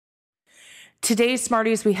Today,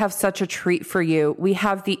 Smarties, we have such a treat for you. We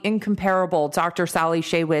have the incomparable Dr. Sally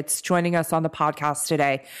Shaywitz joining us on the podcast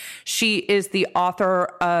today. She is the author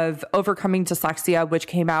of Overcoming Dyslexia, which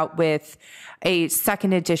came out with a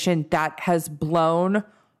second edition that has blown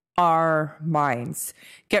our minds.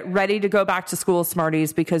 Get ready to go back to school,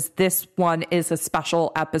 Smarties, because this one is a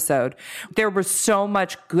special episode. There was so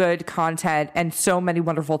much good content and so many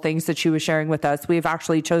wonderful things that she was sharing with us. We've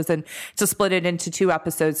actually chosen to split it into 2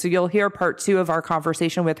 episodes. So you'll hear part 2 of our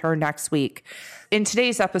conversation with her next week. In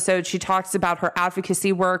today's episode, she talks about her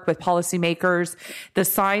advocacy work with policymakers, the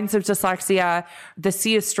signs of dyslexia, the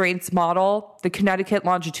SIA Strengths model, the Connecticut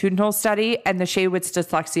longitudinal study, and the Shaywitz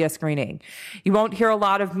dyslexia screening. You won't hear a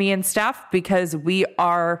lot of me and Steph because we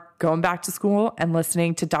are going back to school and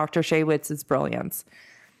listening to Dr. Shaywitz's brilliance.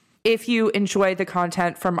 If you enjoy the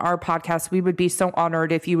content from our podcast, we would be so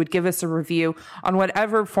honored if you would give us a review on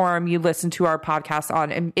whatever forum you listen to our podcast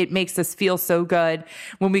on. And it makes us feel so good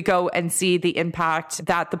when we go and see the impact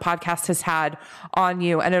that the podcast has had on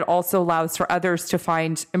you. And it also allows for others to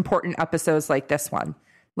find important episodes like this one.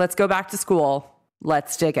 Let's go back to school.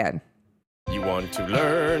 Let's dig in. You want to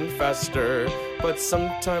learn faster, but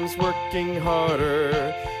sometimes working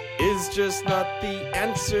harder is just not the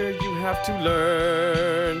answer. You have to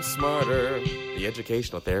learn smarter. The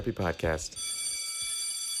Educational Therapy Podcast.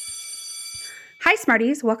 Hi,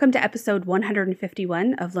 Smarties. Welcome to episode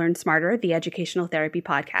 151 of Learn Smarter, the Educational Therapy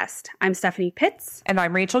Podcast. I'm Stephanie Pitts. And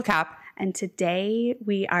I'm Rachel Kapp. And today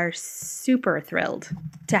we are super thrilled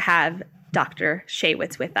to have Dr.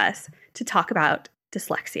 Shaywitz with us to talk about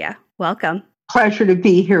dyslexia. Welcome. Pleasure to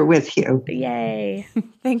be here with you. Yay.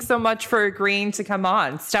 Thanks so much for agreeing to come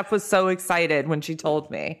on. Steph was so excited when she told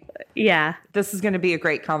me. Yeah. This is going to be a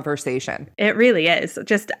great conversation. It really is.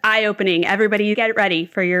 Just eye-opening. Everybody get ready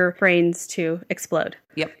for your brains to explode.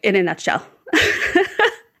 Yep. In a nutshell.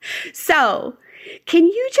 So, can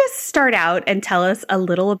you just start out and tell us a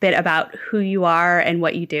little bit about who you are and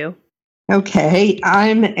what you do? Okay.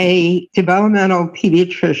 I'm a developmental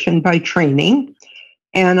pediatrician by training.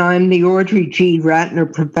 And I'm the Audrey G.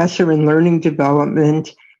 Ratner Professor in Learning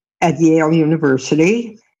Development at Yale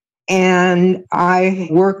University. And I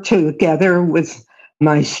work together with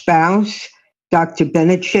my spouse, Dr.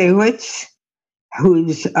 Bennett Shaywitz,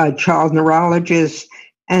 who's a child neurologist,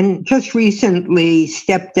 and just recently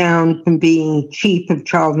stepped down from being chief of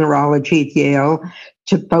child neurology at Yale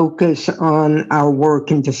to focus on our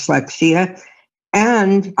work in dyslexia.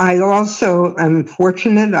 And I also am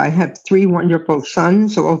fortunate. I have 3 wonderful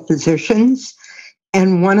sons, all physicians.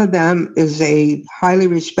 And one of them is a highly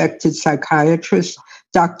respected psychiatrist,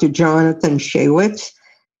 Dr. Jonathan Shaywitz.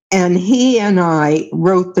 And he and I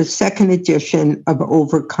wrote the second edition of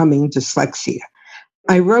Overcoming Dyslexia.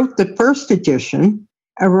 I wrote the first edition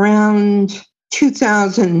around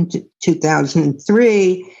 2000,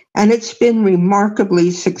 2003, and it's been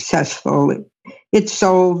remarkably successful. It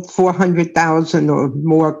sold 400,000 or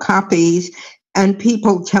more copies, and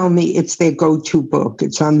people tell me it's their go-to book.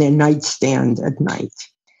 It's on their nightstand at night.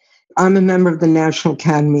 I'm a member of the National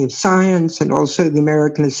Academy of Science and also the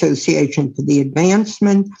American Association for the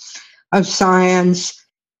Advancement of Science,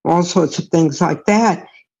 all sorts of things like that.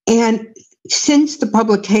 And since the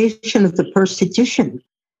publication of the first edition,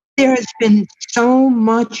 there has been so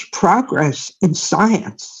much progress in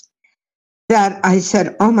science that I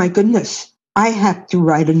said, oh my goodness, I have to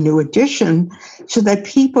write a new edition so that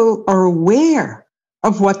people are aware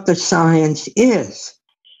of what the science is.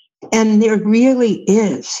 And there really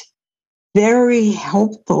is very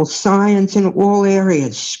helpful science in all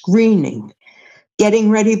areas: screening, getting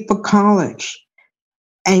ready for college,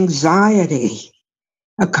 anxiety,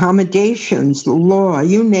 accommodations, law,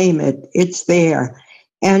 you name it, it's there.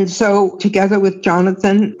 And so together with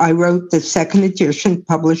Jonathan, I wrote the second edition,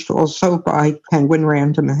 published also by Penguin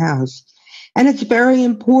Random House. And it's very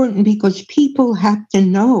important because people have to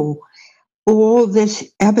know all this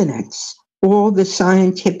evidence, all the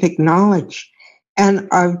scientific knowledge. And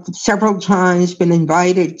I've several times been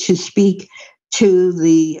invited to speak to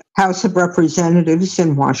the House of Representatives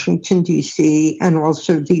in Washington, D.C., and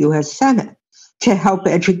also the U.S. Senate to help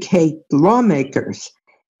educate lawmakers.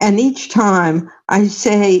 And each time I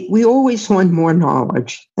say, we always want more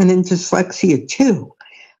knowledge, and in dyslexia too.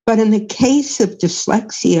 But in the case of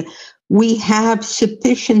dyslexia, we have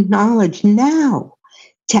sufficient knowledge now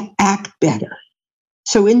to act better.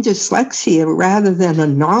 So in dyslexia, rather than a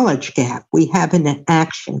knowledge gap, we have an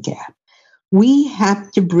action gap. We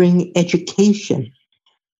have to bring education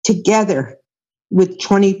together with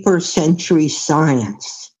 21st century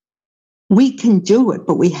science. We can do it,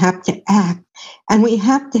 but we have to act. And we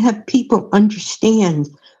have to have people understand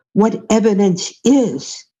what evidence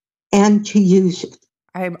is and to use it.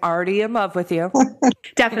 I'm already in love with you.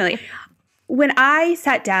 Definitely. When I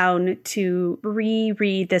sat down to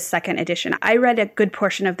reread this second edition, I read a good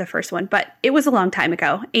portion of the first one, but it was a long time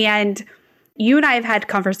ago. And you and I have had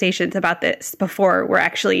conversations about this before we're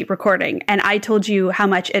actually recording. And I told you how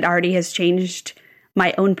much it already has changed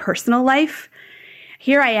my own personal life.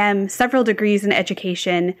 Here I am, several degrees in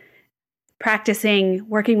education, practicing,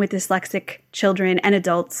 working with dyslexic children and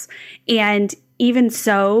adults. And even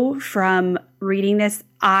so, from reading this,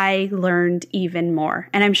 I learned even more.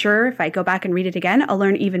 And I'm sure if I go back and read it again, I'll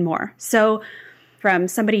learn even more. So from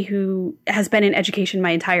somebody who has been in education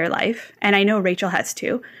my entire life, and I know Rachel has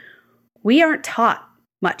too, we aren't taught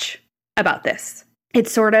much about this.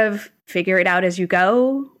 It's sort of figure it out as you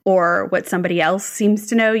go, or what somebody else seems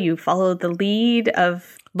to know. You follow the lead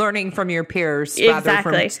of learning from your peers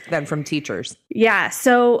exactly. rather than from teachers. Yeah.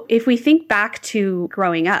 So if we think back to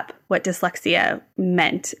growing up, what dyslexia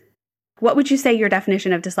meant, what would you say your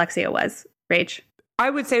definition of dyslexia was, Rach? I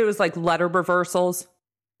would say it was like letter reversals.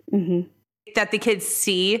 Mm-hmm. That the kids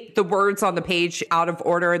see the words on the page out of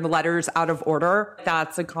order and the letters out of order.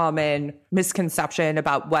 That's a common misconception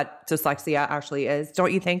about what dyslexia actually is.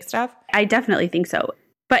 Don't you think, Steph? I definitely think so.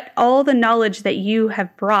 But all the knowledge that you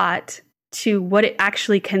have brought to what it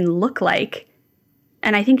actually can look like,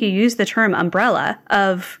 and I think you used the term umbrella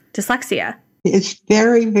of dyslexia. It's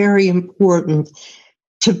very, very important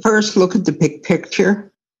to first look at the big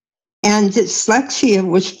picture. And dyslexia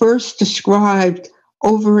was first described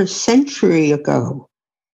over a century ago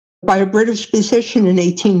by a British physician in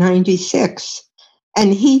 1896.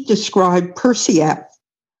 And he described Percy F.,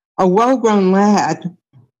 a well-grown lad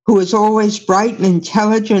who was always bright and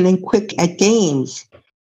intelligent and quick at games.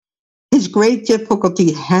 His great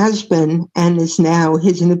difficulty has been and is now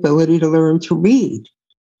his inability to learn to read.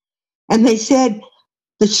 And they said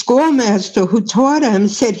the schoolmaster who taught him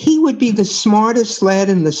said he would be the smartest lad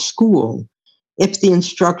in the school if the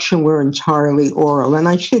instruction were entirely oral. And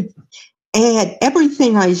I should add,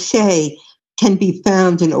 everything I say can be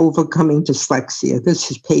found in Overcoming Dyslexia. This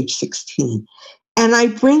is page 16. And I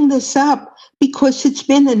bring this up because it's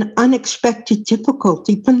been an unexpected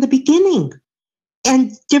difficulty from the beginning.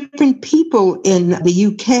 And different people in the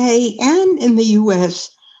UK and in the US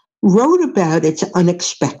wrote about its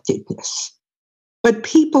unexpectedness. But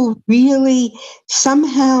people really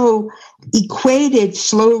somehow equated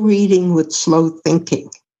slow reading with slow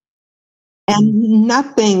thinking. And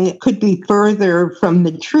nothing could be further from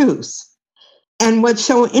the truth. And what's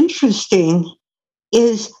so interesting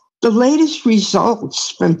is the latest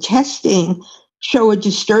results from testing show a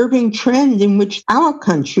disturbing trend in which our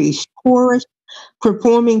country's poorest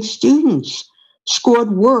performing students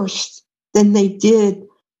scored worse than they did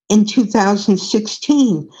in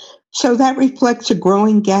 2016. So that reflects a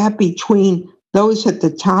growing gap between those at the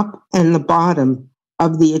top and the bottom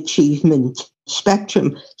of the achievement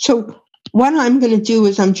spectrum. So what I'm going to do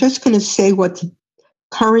is I'm just going to say what the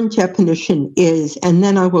current definition is, and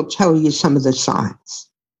then I will tell you some of the signs.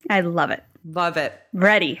 I love it. Love it.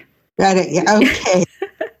 Ready. Okay.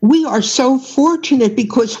 We are so fortunate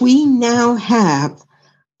because we now have,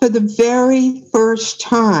 for the very first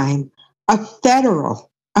time, a federal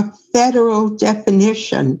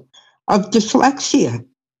definition of dyslexia,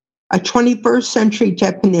 a 21st century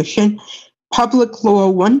definition, Public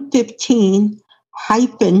Law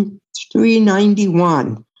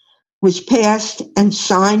 115-391, was passed and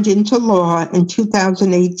signed into law in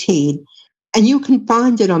 2018. And you can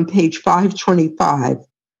find it on page 525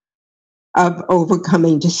 of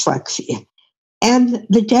Overcoming Dyslexia. And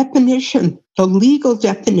the definition, the legal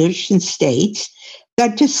definition states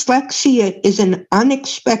that dyslexia is an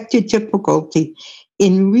unexpected difficulty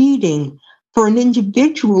in reading for an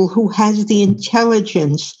individual who has the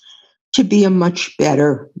intelligence to be a much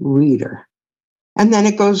better reader. And then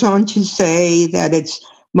it goes on to say that it's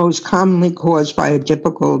most commonly caused by a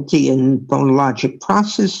difficulty in phonologic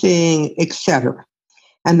processing, etc.,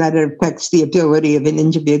 and that it affects the ability of an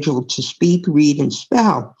individual to speak, read, and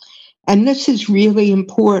spell. And this is really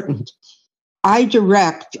important. I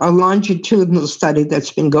direct a longitudinal study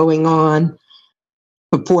that's been going on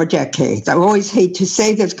for 4 decades. I always hate to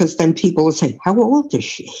say this because then people will say, how old is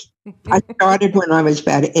she? I started when I was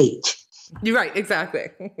about 8. You're right,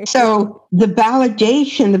 exactly. So the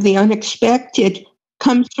validation of the unexpected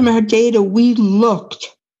comes from our data. We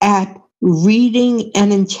looked at reading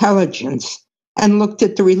and intelligence and looked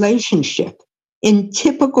at the relationship. In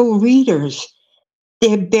typical readers,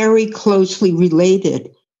 they're very closely related.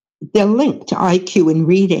 They're linked to IQ and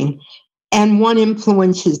reading, and one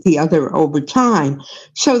influences the other over time.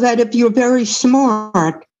 So that if you're very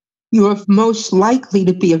smart, you're most likely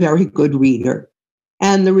to be a very good reader.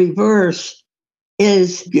 And the reverse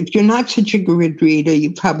is, if you're not such a good reader,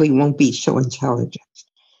 you probably won't be so intelligent.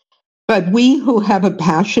 But we who have a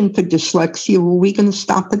passion for dyslexia, were we going to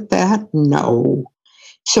stop at that? No.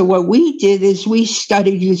 So what we did is we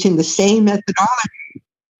studied using the same methodology.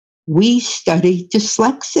 We studied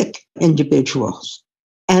dyslexic individuals.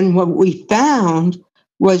 And what we found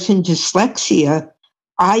was in dyslexia,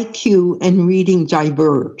 IQ and reading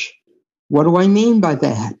diverge. What do I mean by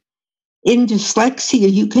that? In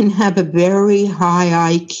dyslexia, you can have a very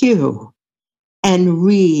high IQ and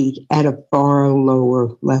read at a far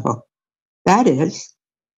lower level. That is,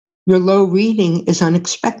 your low reading is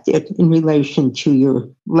unexpected in relation to your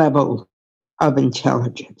level of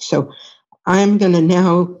intelligence. So I'm going to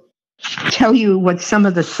now tell you what some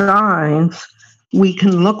of the signs we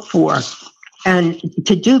can look for. And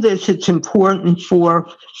to do this, it's important for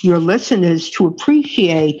your listeners to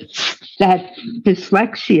appreciate that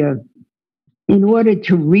dyslexia, in order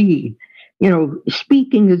to read,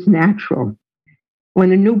 speaking is natural.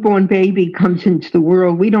 When a newborn baby comes into the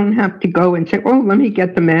world, we don't have to go and say, oh, let me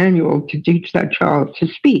get the manual to teach that child to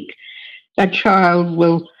speak. That child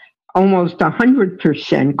will almost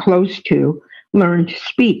 100% close to learn to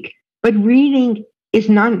speak. But reading is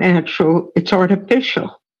not natural, it's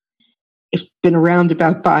artificial. It's been around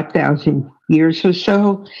about 5,000 years or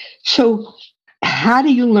so. So how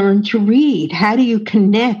do you learn to read? How do you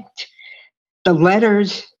connect the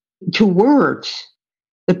letters to words?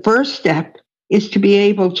 The first step is to be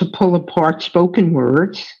able to pull apart spoken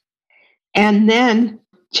words, and then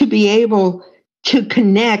to be able to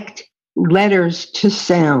connect letters to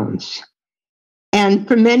sounds. And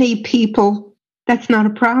for many people, that's not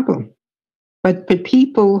a problem. But for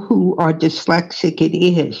people who are dyslexic, it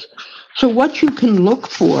is. So what you can look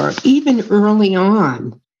for, even early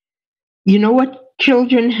on, you know what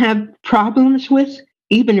children have problems with,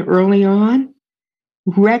 even early on?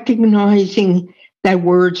 Recognizing that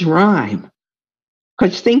words rhyme.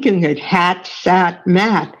 Because thinking that hat, sat,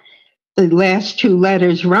 mat, the last two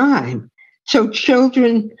letters rhyme. So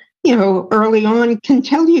children, early on can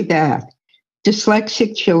tell you that.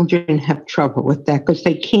 Dyslexic children have trouble with that because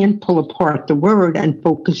they can't pull apart the word and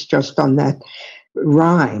focus just on that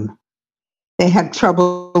rhyme. They have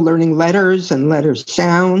trouble learning letters and letter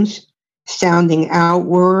sounds, sounding out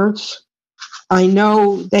words. I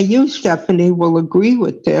know that you, Stephanie, will agree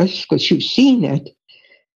with this because you've seen it.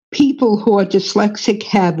 People who are dyslexic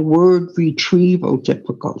have word retrieval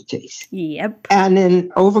difficulties. Yep. And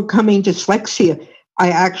in overcoming dyslexia, I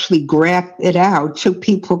actually graphed it out so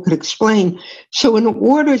people could explain. So in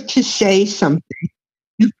order to say something,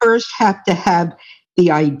 you first have to have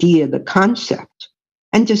the idea, the concept.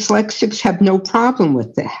 And dyslexics have no problem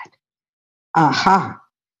with that. Aha.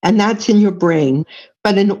 And that's in your brain.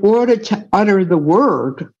 But in order to utter the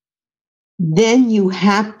word, then you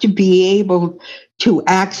have to be able to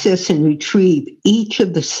access and retrieve each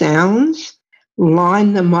of the sounds,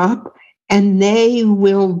 line them up, and they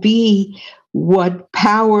will be what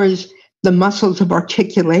powers the muscles of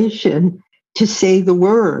articulation to say the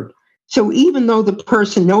word. So even though the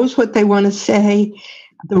person knows what they want to say,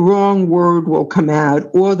 the wrong word will come out,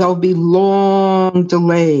 or there'll be long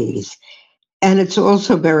delays. And it's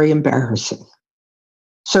also very embarrassing.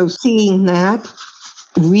 So seeing that,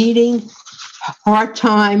 reading, hard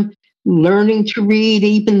time learning to read,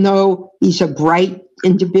 even though these are bright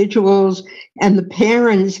individuals. And the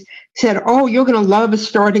parents said, oh, you're going to love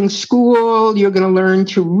starting school. You're going to learn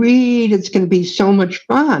to read. It's going to be so much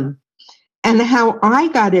fun. And how I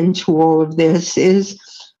got into all of this is,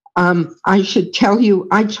 I should tell you,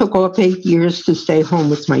 I took off 8 years to stay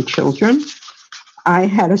home with my children. I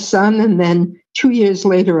had a son, and then 2 years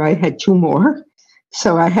later, I had two more.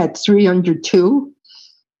 So I had 3 under 2.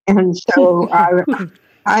 And so I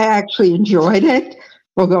actually enjoyed it,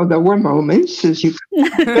 although there were moments, as you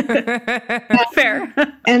Fair.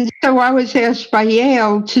 And so I was asked by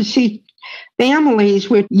Yale to see families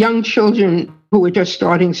with young children who were just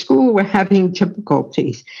starting school were having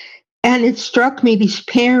difficulties. And it struck me, these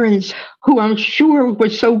parents who I'm sure were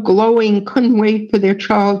so glowing, couldn't wait for their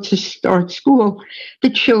child to start school, the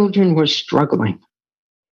children were struggling.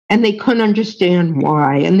 And they couldn't understand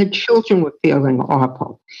why. And the children were feeling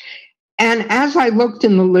awful. And as I looked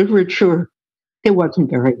in the literature, there wasn't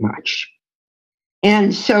very much.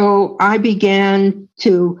 And so I began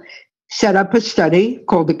to set up a study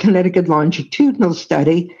called the Connecticut Longitudinal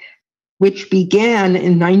Study, which began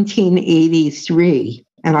in 1983.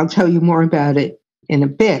 And I'll tell you more about it in a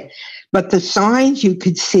bit. But the signs you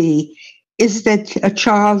could see is that a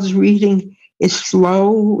child's reading is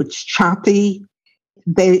slow, it's choppy,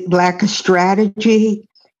 they lack a strategy.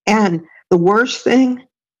 And the worst thing,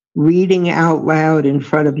 reading out loud in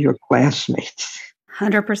front of your classmates.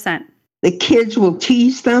 100%. The kids will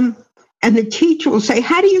tease them, and the teacher will say,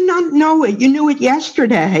 how do you not know it? You knew it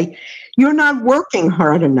yesterday. You're not working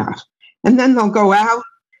hard enough. And then they'll go out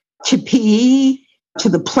to PE, to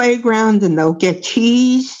the playground, and they'll get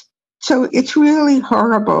teased. So it's really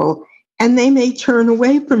horrible. And they may turn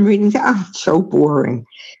away from reading. It's so boring.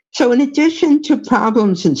 So in addition to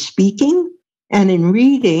problems in speaking and in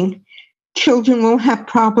reading, children will have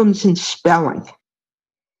problems in spelling.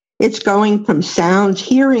 It's going from sounds,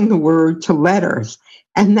 hearing the word, to letters.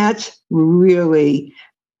 And that's really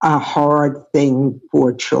a hard thing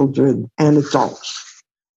for children and adults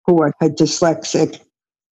who are dyslexic.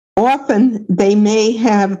 Often they may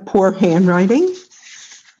have poor handwriting,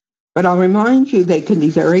 but I'll remind you, they can be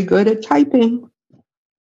very good at typing.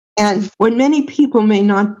 And what many people may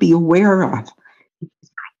not be aware of,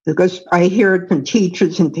 because I hear it from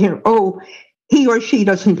teachers and parents, he or she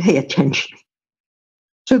doesn't pay attention.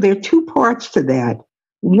 So there are two parts to that.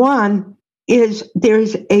 One is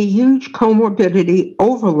there's a huge comorbidity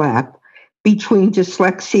overlap between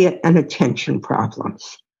dyslexia and attention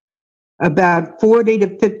problems. About 40 to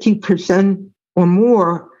 50% or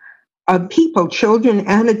more of people, children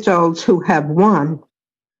and adults who have one,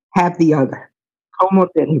 have the other,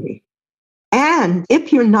 comorbidity. And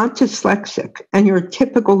if you're not dyslexic and you're a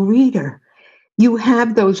typical reader, you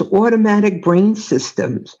have those automatic brain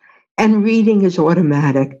systems, and reading is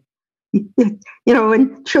automatic.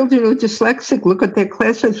 And children who are dyslexic look at their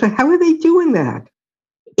classmates and say, how are they doing that?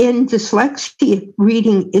 In dyslexia,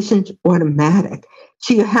 reading isn't automatic.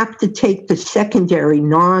 So you have to take the secondary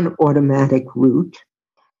non-automatic route.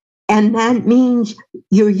 And that means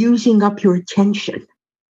you're using up your attention.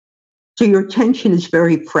 So your attention is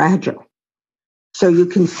very fragile. So you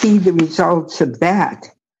can see the results of that.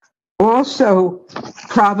 Also,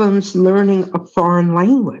 problems learning a foreign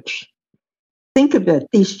language. Think of it.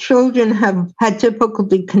 These children have had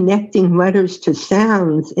difficulty connecting letters to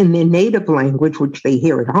sounds in their native language, which they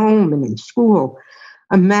hear at home and in school.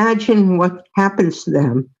 Imagine what happens to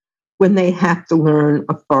them when they have to learn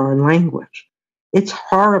a foreign language. It's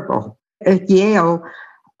horrible. At Yale,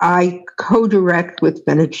 I co-direct with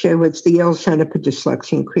Bennett Shaywitz the Yale Center for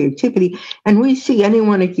Dyslexia and Creativity, and we see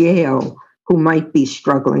anyone at Yale who might be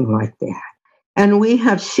struggling like that. And we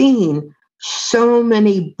have seen so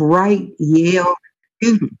many bright Yale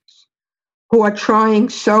students who are trying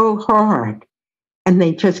so hard, and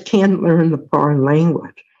they just can't learn the foreign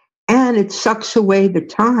language. And it sucks away the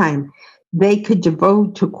time they could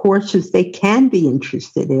devote to courses they can be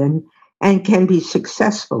interested in and can be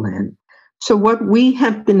successful in. So what we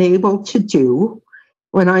have been able to do,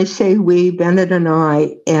 when I say we, Bennett and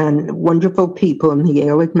I, and wonderful people in the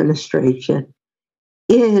Yale administration,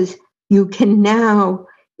 is you can now,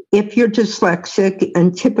 if you're dyslexic,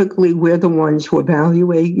 and typically we're the ones who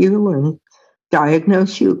evaluate you and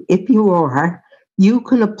diagnose you, if you are, you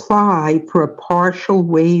can apply for a partial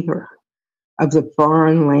waiver of the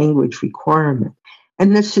foreign language requirement.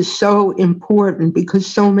 And this is so important because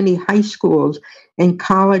so many high schools and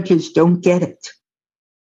colleges don't get it.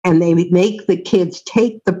 And they make the kids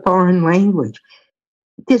take the foreign language.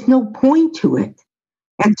 There's no point to it.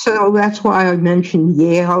 And so that's why I mentioned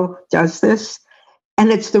Yale does this.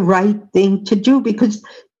 And it's the right thing to do, because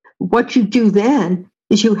what you do then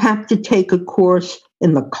is you have to take a course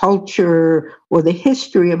in the culture or the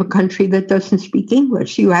history of a country that doesn't speak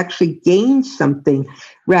English. You actually gain something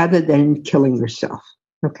rather than killing yourself.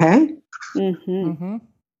 Okay? Mm-hmm. Mm-hmm.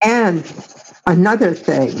 And another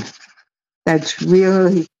thing that's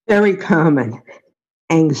really very common,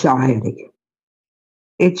 anxiety.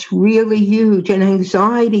 It's really huge. And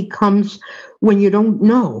anxiety comes when you don't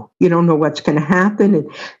know. You don't know what's going to happen.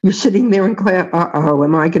 And you're sitting there in class,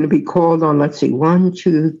 am I going to be called on, let's see, 1,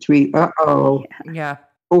 2, 3, Yeah.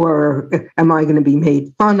 Or am I going to be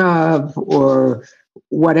made fun of, or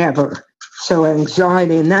whatever. So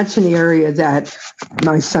anxiety, and that's an area that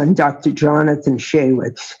my son, Dr. Jonathan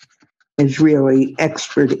Shaywitz, is really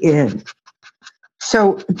expert in.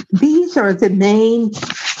 So these are the main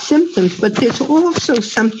symptoms, but there's also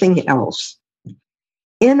something else.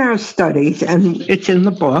 In our studies, and it's in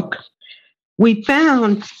the book, we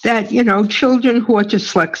found that, children who are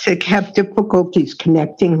dyslexic have difficulties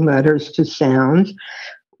connecting letters to sounds,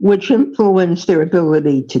 which influence their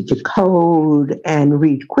ability to decode and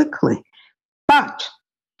read quickly. But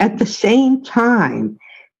at the same time,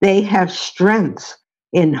 they have strengths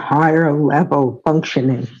in higher level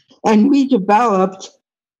functioning. And we developed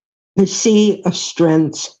the Sea of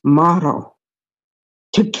Strengths model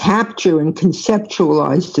to capture and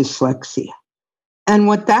conceptualize dyslexia. And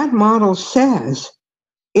what that model says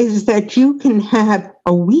is that you can have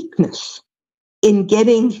a weakness in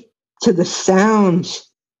getting to the sounds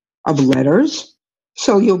of letters.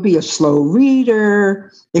 So you'll be a slow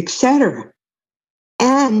reader, etc.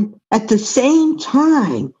 And at the same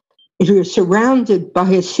time, if you're surrounded by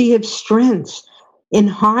a sea of strengths in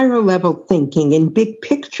higher level thinking, in big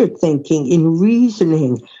picture thinking, in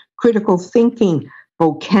reasoning, critical thinking,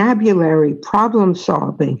 vocabulary, problem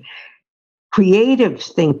solving, creative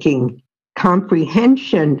thinking,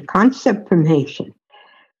 comprehension, concept formation.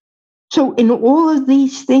 So in all of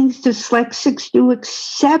these things, dyslexics do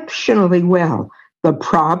exceptionally well. The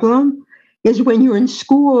problem is when you're in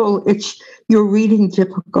school, it's your reading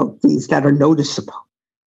difficulties that are noticeable.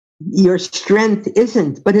 Your strength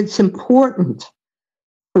isn't, but it's important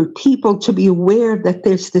for people to be aware that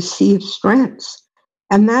there's the sea of strengths.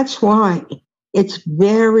 And that's why it's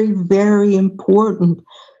very, very important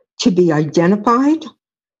to be identified,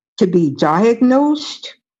 to be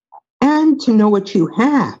diagnosed, and to know what you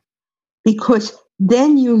have, because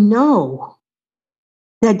then you know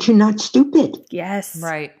that you're not stupid. Yes.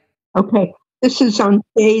 Right. Okay. This is on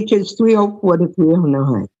pages 304 to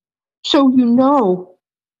 309. So you know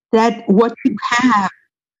that what you have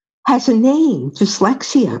has a name,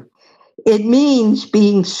 dyslexia. It means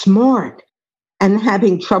being smart and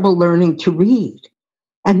having trouble learning to read.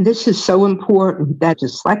 And this is so important that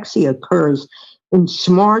dyslexia occurs in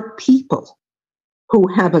smart people who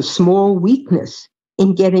have a small weakness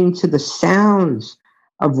in getting to the sounds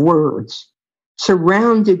of words,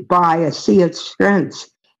 surrounded by a sea of strengths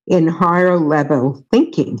in higher level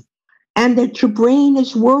thinking, and that your brain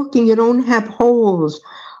is working. You don't have holes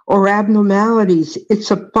or abnormalities. It's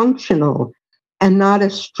a functional and not a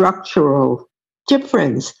structural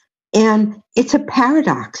difference. And it's a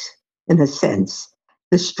paradox in a sense,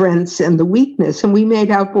 the strengths and the weakness. And we made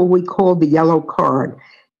out what we call the yellow card,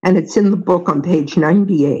 and it's in the book on page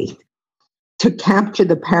 98, to capture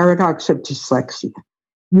the paradox of dyslexia.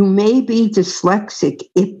 You may be dyslexic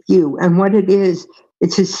if you, and what it is,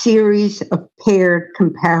 it's a series of paired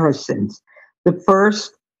comparisons. The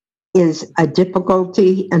first is a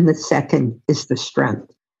difficulty, and the second is the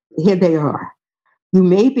strength. Here they are. You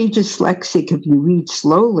may be dyslexic if you read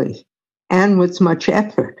slowly and with much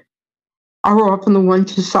effort, are often the one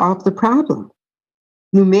to solve the problem.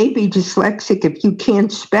 You may be dyslexic if you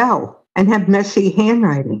can't spell and have messy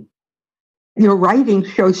handwriting. Your writing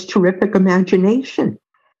shows terrific imagination.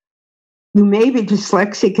 You may be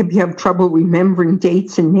dyslexic if you have trouble remembering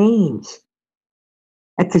dates and names.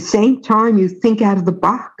 At the same time, you think out of the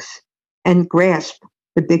box and grasp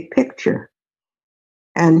the big picture.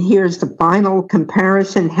 And here's the final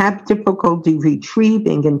comparison: have difficulty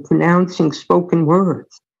retrieving and pronouncing spoken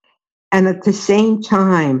words, and at the same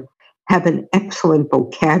time, have an excellent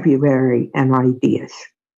vocabulary and ideas.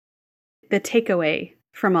 The takeaway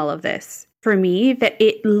from all of this, for me, that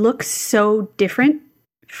it looks so different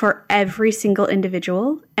for every single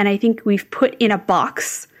individual. And I think we've put in a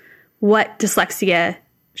box what dyslexia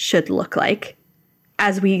should look like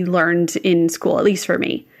as we learned in school, at least for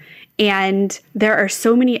me. And there are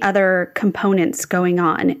so many other components going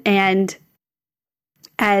on. And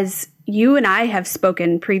as you and I have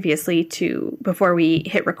spoken previously to before we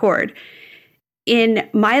hit record, in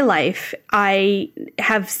my life, I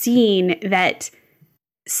have seen that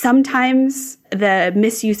sometimes the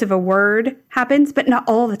misuse of a word happens, but not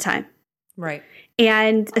all the time. Right.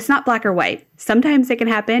 And it's not black or white. Sometimes it can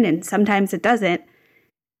happen and sometimes it doesn't.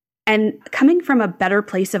 And coming from a better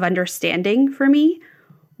place of understanding for me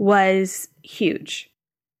was huge.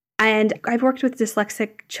 And I've worked with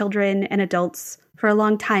dyslexic children and adults for a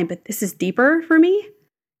long time, but this is deeper for me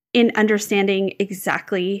in understanding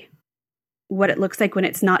exactly what it looks like when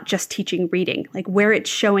it's not just teaching reading, like where it's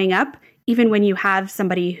showing up, even when you have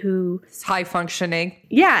somebody who is high functioning.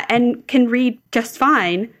 Yeah, and can read just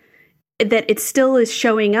fine, that it still is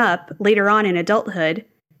showing up later on in adulthood,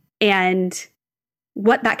 and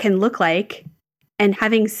what that can look like, and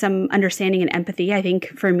having some understanding and empathy, I think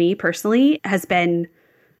for me personally has been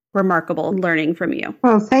remarkable learning from you.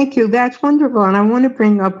 Well, thank you. That's wonderful. And I want to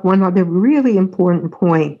bring up one other really important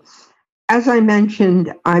point. As I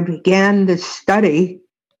mentioned, I began this study,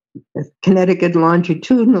 the Connecticut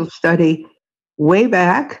longitudinal study, way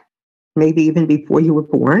back, maybe even before you were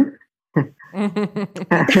born, in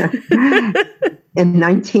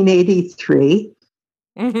 1983.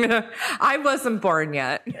 I wasn't born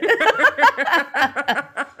yet.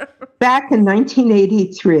 Back in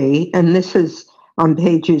 1983, and this is on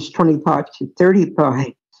pages 25 to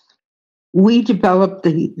 35, we developed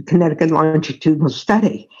the Connecticut longitudinal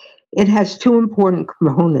study. It has two important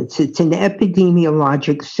components. It's an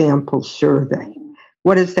epidemiologic sample survey.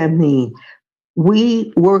 What does that mean?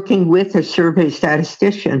 we, working with a survey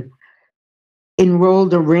statistician,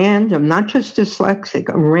 enrolled a random, not just dyslexic,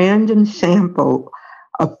 a random sample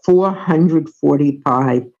of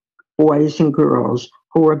 445 boys and girls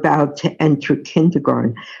who were about to enter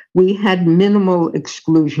kindergarten. We had minimal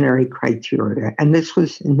exclusionary criteria, and this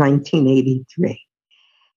was in 1983.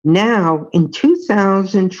 Now, in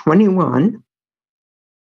 2021,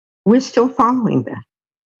 we're still following that,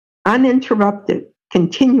 uninterrupted,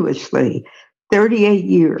 continuously, 38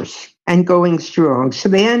 years and going strong. So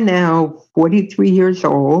they are now 43 years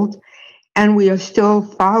old, and we are still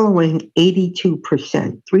following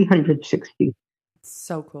 82%, 360.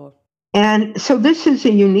 So cool. And so this is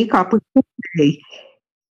a unique opportunity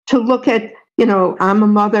to look at, I'm a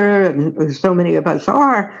mother, and so many of us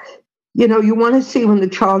are, you want to see when the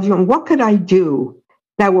child's young, what could I do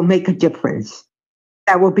that will make a difference,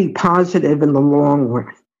 that will be positive in the long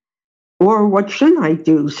run? Or what shouldn't I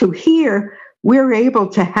do? So here, we're able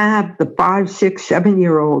to have the 5, 6,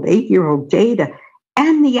 7-year-old, 8-year-old data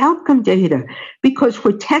and the outcome data because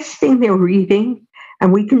we're testing their reading,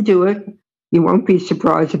 and we can do it. You won't be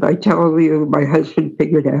surprised if I tell you my husband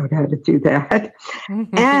figured out how to do that.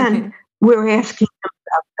 And we're asking them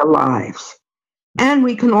about their lives. And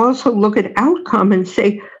we can also look at outcome and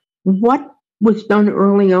say, what was done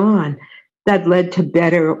early on that led to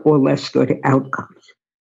better or less good outcomes?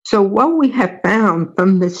 So what we have found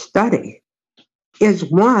from this study is,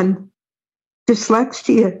 one,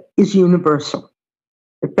 dyslexia is universal.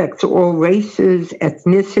 It affects all races,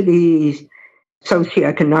 ethnicities,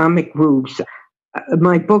 socioeconomic groups.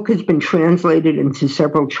 My book has been translated into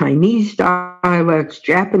several Chinese dialects,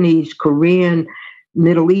 Japanese, Korean,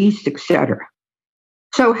 Middle East, etc.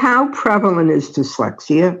 So how prevalent is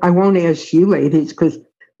dyslexia? I won't ask you ladies because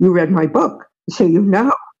you read my book, so you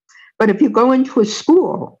know. But if you go into a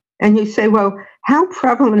school and you say, well, how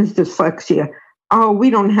prevalent is dyslexia? Oh, we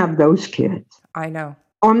don't have those kids. I know.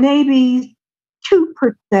 Or maybe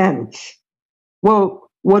 2%. Well,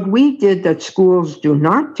 what we did that schools do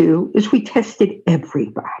not do is we tested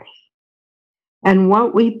everybody. And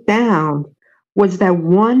what we found was that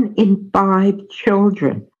 1 in 5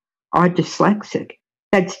 children are dyslexic.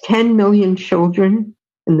 That's 10 million children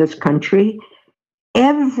in this country.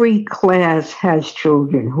 Every class has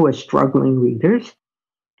children who are struggling readers.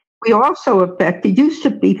 We also it used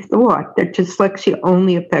to be thought that dyslexia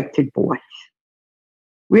only affected boys.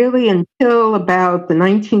 Really until about the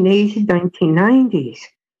 1980s, 1990s.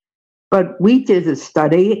 But we did a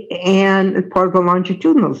study, and as part of a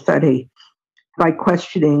longitudinal study, by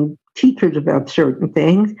questioning teachers about certain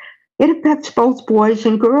things, it affects both boys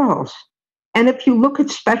and girls. And if you look at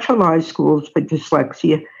specialized schools for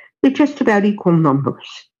dyslexia, they're just about equal numbers.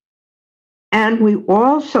 And we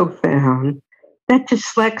also found that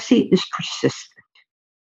dyslexia is persistent.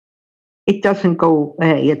 It doesn't go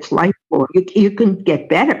away. It's lifelong. You can get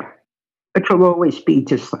better, but you'll always be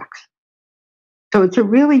dyslexic. So it's a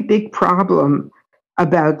really big problem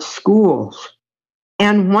about schools.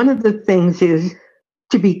 And one of the things is,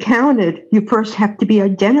 to be counted, you first have to be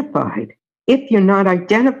identified. If you're not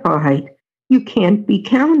identified, you can't be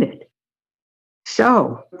counted.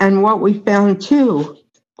 So, and what we found too,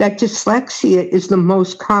 that dyslexia is the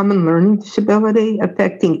most common learning disability,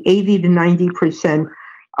 affecting 80 to 90%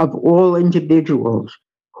 of all individuals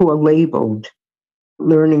who are labeled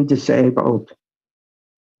learning disabled.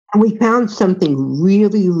 And we found something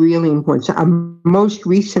really, really important. So our most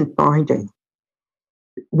recent finding,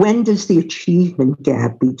 when does the achievement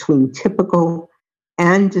gap between typical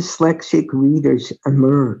and dyslexic readers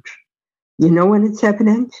emerge? You know when it's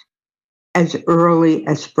evident? As early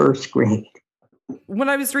as first grade. When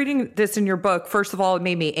I was reading this in your book, first of all, it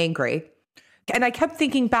made me angry. And I kept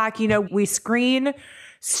thinking back, we screen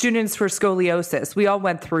students for scoliosis. We all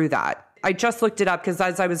went through that. I just looked it up because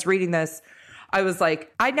as I was reading this, I was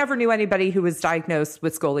like, I never knew anybody who was diagnosed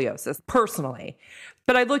with scoliosis personally.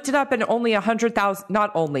 But I looked it up and only 100,000,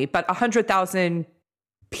 not only, but 100,000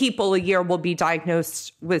 people a year will be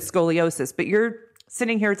diagnosed with scoliosis. But you're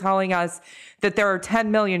sitting here telling us that there are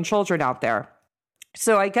 10 million children out there.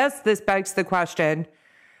 So I guess this begs the question,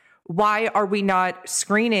 why are we not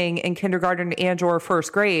screening in kindergarten and or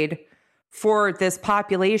first grade for this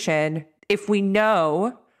population if we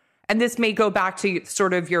know, and this may go back to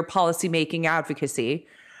sort of your policymaking advocacy,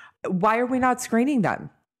 why are we not screening them?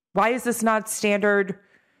 Why is this not standard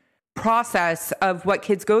process of what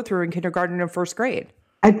kids go through in kindergarten and first grade?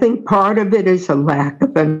 I think part of it is a lack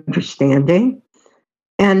of understanding.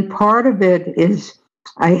 And part of it is,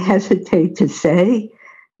 I hesitate to say,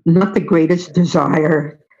 not the greatest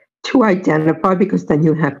desire to identify because then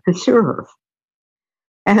you have to serve.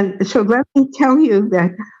 And so let me tell you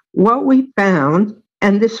that what we found,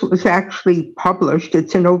 and this was actually published,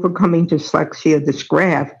 it's in Overcoming Dyslexia, this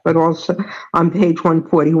graph, but also on page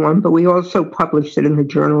 141, but we also published it in the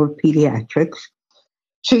Journal of Pediatrics.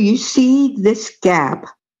 So you see this gap,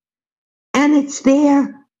 and it's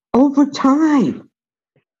there over time.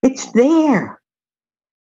 It's there.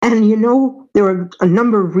 And you know, there are a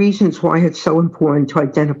number of reasons why it's so important to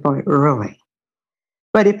identify early.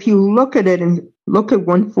 But if you look at it and look at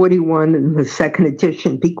 141 in the second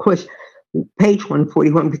edition, because page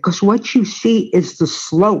 141, because what you see is the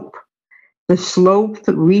slope. The slope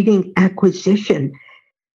for reading acquisition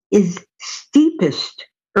is steepest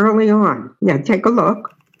early on. Yeah, take a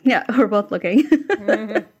look. Yeah, we're both looking.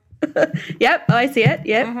 Yep, oh, I see it.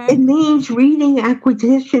 Yep. It means reading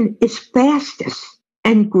acquisition is fastest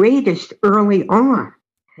and greatest early on.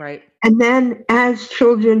 Right. And then as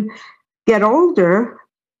children get older,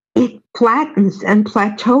 it flattens and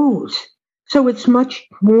plateaus. So it's much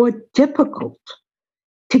more difficult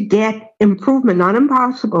to get improvement, not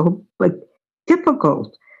impossible, but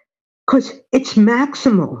difficult, because it's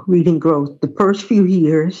maximal reading growth the first few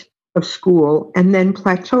years of school and then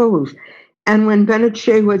plateaus. And when Bennett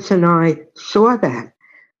Shaywitz and I saw that,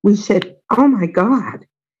 we said, oh my God,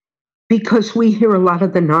 because we hear a lot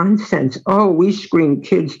of the nonsense. Oh, we screen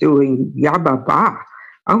kids doing yabba ba.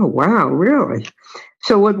 Oh, wow, really?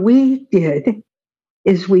 So what we did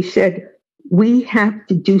is we said, we have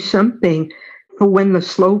to do something for when the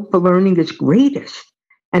slope for learning is greatest.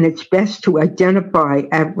 And it's best to identify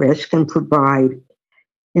at risk and provide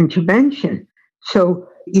intervention. So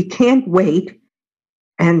you can't wait.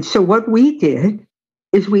 And so what we did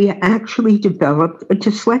is we actually developed a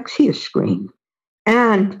dyslexia screen.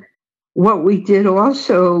 And what we did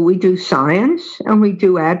also, we do science and we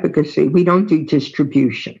do advocacy. We don't do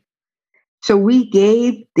distribution. So we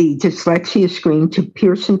gave the dyslexia screen to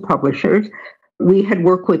Pearson Publishers. We had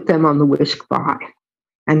worked with them on the WISC-V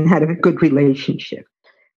and had a good relationship.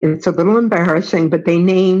 It's a little embarrassing, but they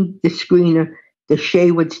named the screen the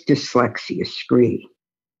Shaywitz Dyslexia Screen.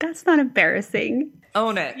 That's not embarrassing.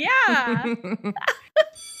 Own it. Yeah.